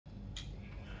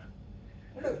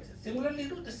Similarly,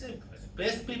 the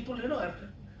space people, are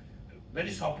very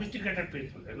sophisticated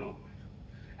people.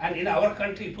 And in our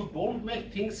country, if you don't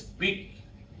make things big,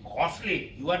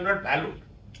 costly, you are not valued.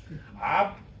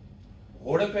 आप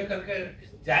घोड़े पे करके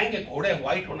जाएंगे, घोड़े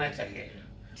white होना चाहिए,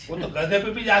 वो तो गधे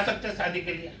पे भी जा सकते हैं शादी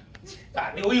के लिए,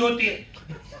 शादी वही होती है,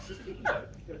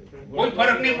 कोई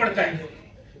फर्क नहीं पड़ता है।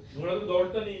 घोड़ा तो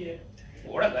दौड़ता नहीं है,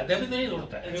 घोड़ा गधे भी नहीं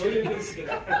दौड़ता है,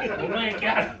 दोनों है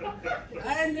क्या?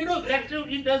 And that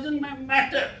it doesn't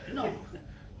matter.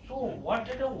 So what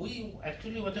we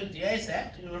actually, what the GIS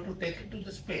Act, to take it to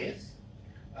the space,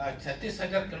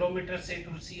 36,000 kilometers से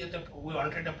to see the, we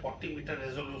wanted a 40-meter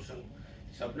resolution.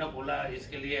 सबने बोला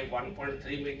इसके लिए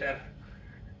 1.3 meter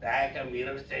डाया का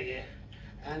mirror चाहिए,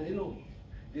 and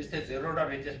this is zero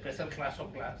dawn, it's a special class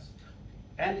of glass,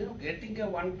 and getting a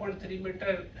 1.3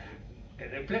 meter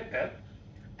reflector,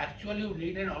 actually you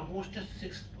need an almost a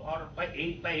 6 or by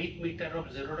 8 meter of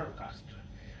zero dawn cast.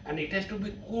 And it has to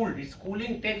be cooled. Its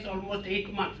cooling takes almost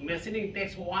 8 months. Machining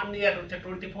takes 1 year,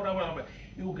 24 hours.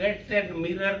 You get that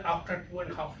mirror after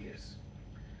 2.5 years.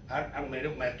 And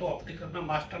मैं तो optical में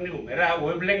master नहीं हूँ. मेरा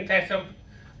wavelength है सब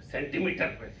centimetre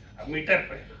पे, metre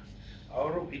पे. और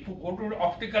if you go to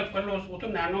optical fellows, वो तो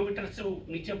नैनोमीटर से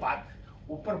नीचे बात,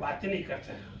 ऊपर बात ही नहीं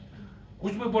करते.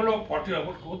 कुछ भी बोलो 40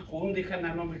 आवर, कौन दिखा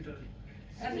nanometre?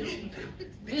 And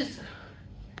this.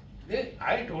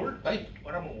 I told भाई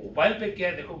और मोबाइल पे क्या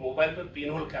है, देखो मोबाइल पे पिन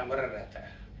होल कैमरा रहता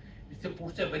है, इससे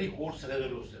पूछते very course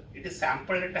resolution, it is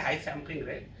sampled at high sampling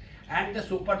rate and the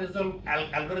super resolve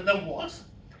algorithm was,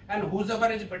 and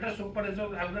whoever is better super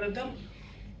resolve algorithm,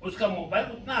 उसका मोबाइल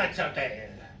उतना अच्छा होता है.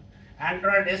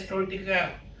 एंड्रॉइड S20 का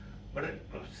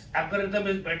एल्गोरिथम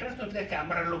इज बेटर, तो उसका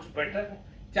कैमरा लुक्स बेटर.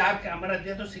 4 कैमरा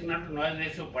दिया तो सिग्नल टू नॉइज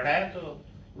रेशियो बढ़ाया, तो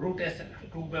रूट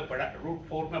S2 में बढ़ा, रूट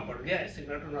 4 में बढ़ गया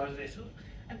signal to noise ratio.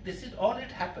 And this is all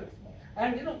it happened.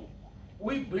 And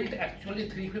we built actually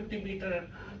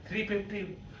 350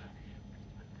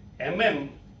 mm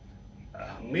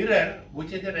mirror,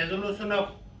 which is a resolution of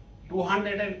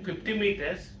 250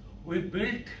 meters. We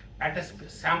built at a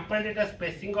sampled at a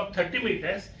spacing of 30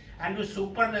 meters, and we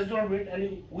super resolved it,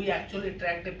 and we actually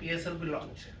tracked the PSLV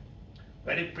launch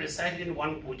very precise in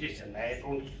one position.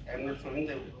 I'm not showing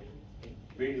the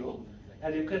video,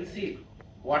 and you can see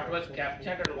what was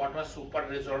captured and what was super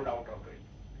resolved out of it.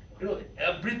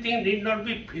 Everything need not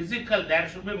be physical. There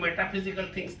should be metaphysical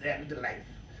things there in the life.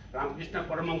 Ramakrishna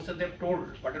Paramahansa, they've told,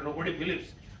 but nobody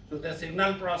believes. So the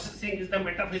signal processing is the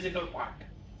metaphysical part.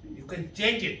 You can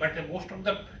change it, but most of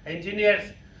the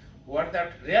engineers who are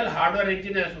the real hardware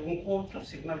engineers, unko to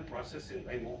signal processing,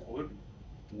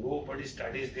 nobody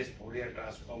studies this Fourier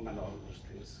transform and all those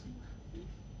things.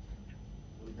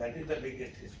 That is the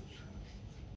biggest issue.